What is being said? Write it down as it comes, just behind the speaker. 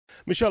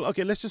Michelle,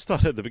 okay, let's just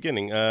start at the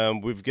beginning.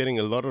 We're getting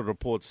a lot of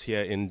reports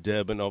here in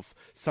Durban of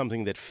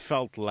something that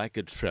felt like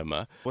a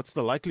tremor. What's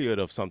the likelihood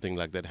of something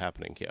like that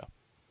happening here?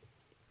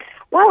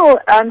 Well,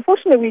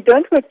 unfortunately, we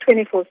don't work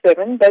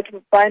 24/7, but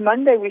by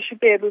Monday we should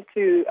be able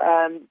to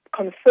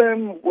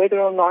confirm whether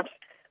or not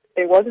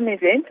there was an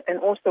event and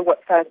also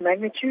what size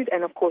magnitude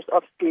and, of course,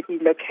 obviously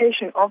the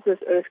location of this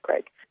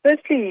earthquake.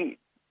 Firstly,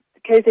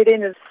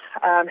 KZN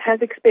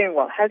has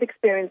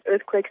experienced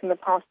earthquakes in the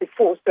past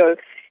before, so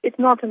it's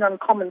not an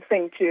uncommon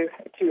thing to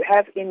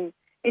have in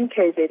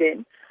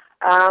KZN.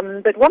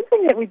 But one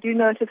thing that we do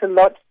notice a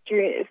lot,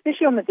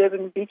 especially on the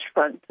Durban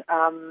beachfront,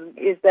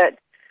 is that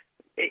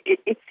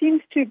it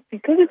seems to,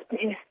 because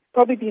it's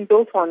probably been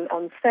built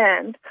on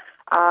sand,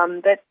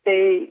 that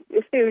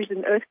if there is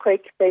an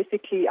earthquake,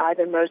 basically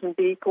either in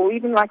Mozambique or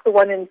even like the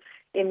one in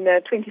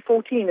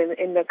 2014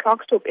 in the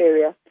Klerksdorp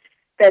area,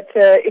 that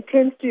the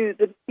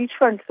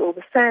beachfront or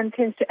the sand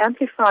tends to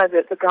amplify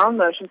the ground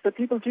motion, so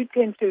people do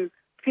tend to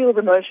feel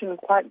the motion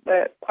quite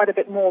a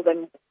bit more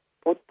than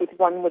what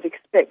one would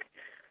expect.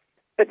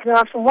 But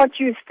now, from what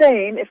you're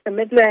saying, if the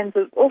Midlands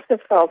has also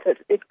felt it,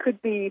 it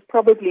could be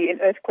probably an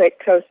earthquake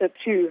closer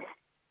to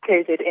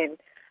KZN.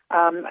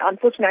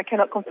 Unfortunately, I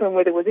cannot confirm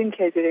whether it was in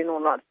KZN or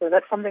not, so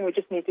that's something we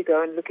just need to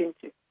go and look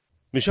into.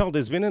 Michelle,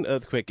 there's been an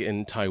earthquake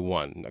in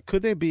Taiwan.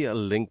 Could there be a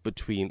link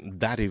between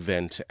that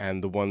event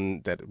and the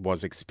one that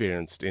was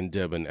experienced in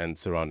Durban and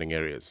surrounding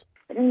areas?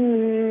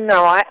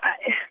 No,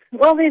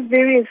 well, there's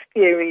various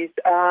theories.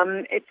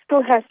 It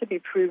still has to be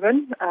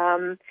proven.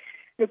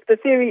 Look, the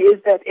theory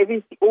is that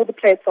all the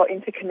plates are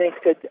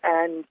interconnected,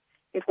 and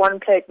if one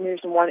plate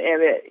moves in one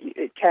area,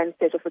 it can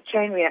set off a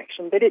chain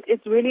reaction. But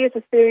it really is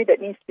a theory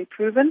that needs to be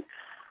proven.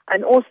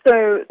 And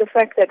also the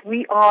fact that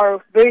we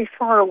are very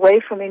far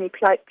away from any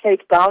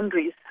plate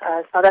boundaries.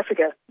 South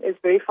Africa is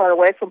very far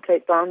away from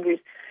plate boundaries.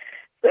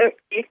 So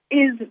it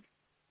is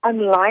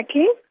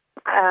unlikely.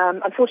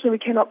 Unfortunately, we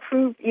cannot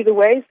prove either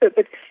way.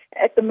 But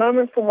at the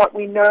moment, from what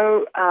we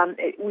know,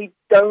 we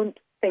don't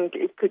think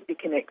it could be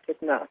connected,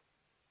 no.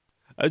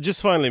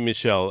 Just finally,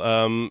 Michelle,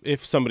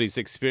 if somebody's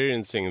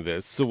experiencing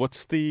this, so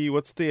what's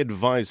the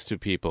advice to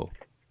people?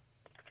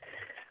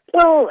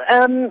 Well,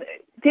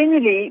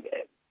 generally,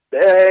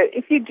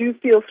 if you do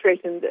feel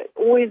threatened,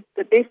 always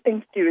the best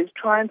thing to do is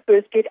try and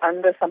first get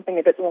under something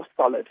a bit more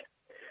solid.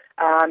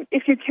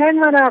 If you can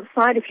run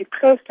outside, if you're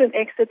close to an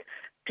exit,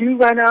 do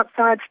run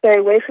outside, stay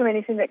away from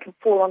anything that can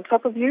fall on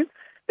top of you.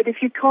 But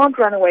if you can't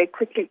run away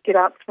quickly, get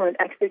out from an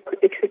exit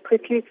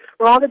quickly,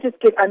 rather just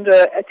get under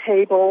a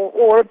table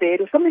or a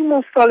bed or something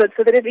more solid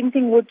so that if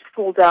anything would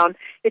fall down,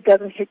 it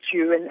doesn't hit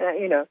you and,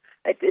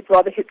 it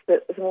rather hits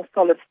the more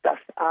solid stuff.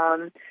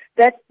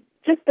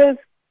 Those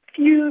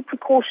few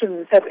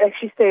precautions have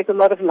actually saved a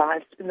lot of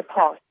lives in the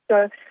past.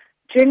 So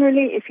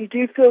generally, if you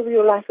do feel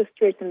your life is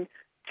threatened,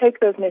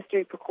 take those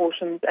necessary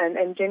precautions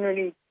and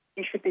generally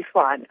you should be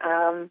fine.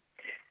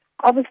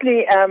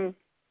 Obviously,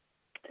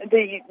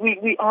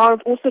 we are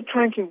also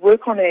trying to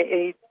work on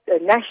a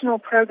national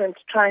program to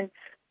try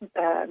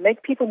and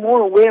make people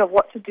more aware of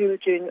what to do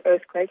during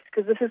earthquakes,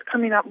 because this is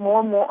coming up more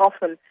and more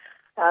often,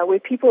 where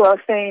people are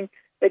saying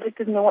they just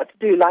didn't know what to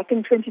do. Like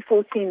in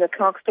 2014, the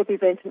Klerksdorp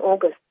event in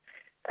August,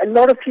 a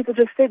lot of people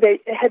just said they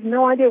had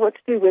no idea what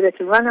to do, whether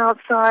to run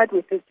outside,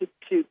 whether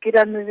to get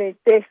under their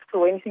desks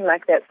or anything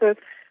like that. So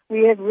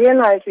we have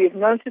realized, we have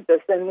noted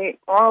this, and we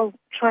are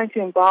trying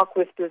to embark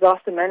with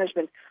disaster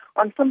management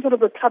on some sort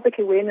of a public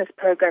awareness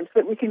program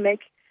so that we can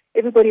make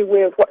everybody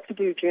aware of what to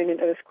do during an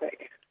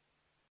earthquake.